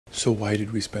So why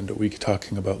did we spend a week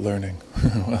talking about learning?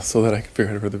 Well, so that I could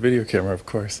figure out for the video camera, of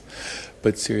course.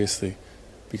 But seriously,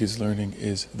 because learning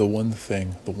is the one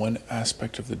thing, the one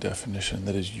aspect of the definition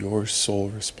that is your sole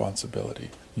responsibility.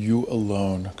 You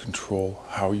alone control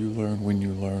how you learn, when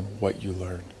you learn, what you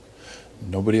learn.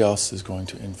 Nobody else is going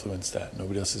to influence that.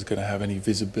 Nobody else is going to have any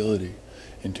visibility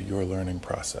into your learning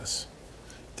process.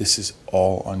 This is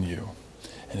all on you.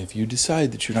 And if you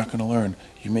decide that you're not going to learn,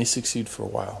 you may succeed for a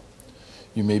while.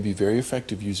 You may be very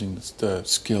effective using the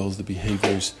skills, the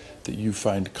behaviors that you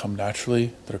find come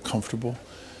naturally, that are comfortable.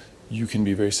 You can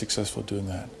be very successful doing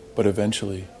that. But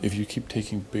eventually, if you keep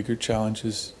taking bigger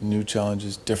challenges, new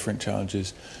challenges, different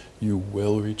challenges, you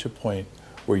will reach a point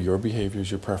where your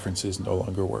behaviors, your preferences no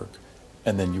longer work,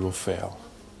 and then you will fail.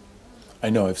 I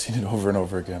know, I've seen it over and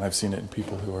over again. I've seen it in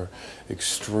people who are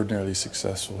extraordinarily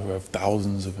successful, who have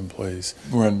thousands of employees,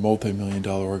 who run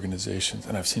multi-million-dollar organizations,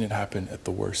 and I've seen it happen at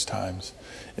the worst times,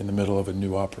 in the middle of a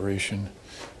new operation,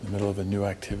 in the middle of a new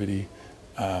activity.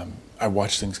 I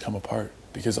watch things come apart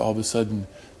because all of a sudden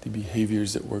the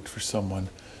behaviors that worked for someone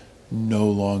no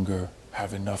longer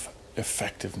have enough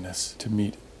effectiveness to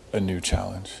meet a new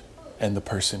challenge, and the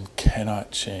person cannot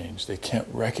change. They can't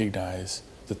recognize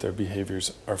that their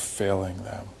behaviors are failing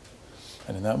them.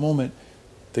 And in that moment,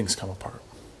 things come apart.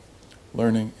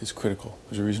 Learning is critical.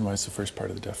 There's a reason why it's the first part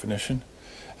of the definition,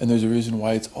 and there's a reason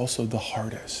why it's also the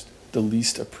hardest, the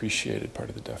least appreciated part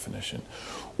of the definition.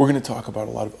 We're going to talk about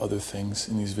a lot of other things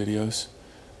in these videos,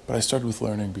 but I started with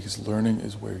learning because learning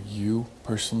is where you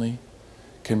personally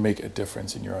can make a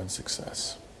difference in your own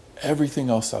success. Everything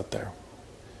else out there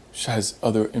has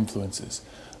other influences.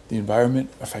 The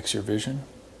environment affects your vision,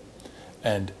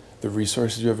 and the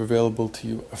resources you have available to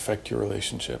you affect your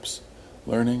relationships.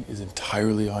 Learning is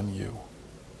entirely on you.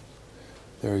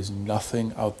 There is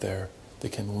nothing out there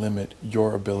that can limit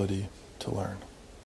your ability to learn.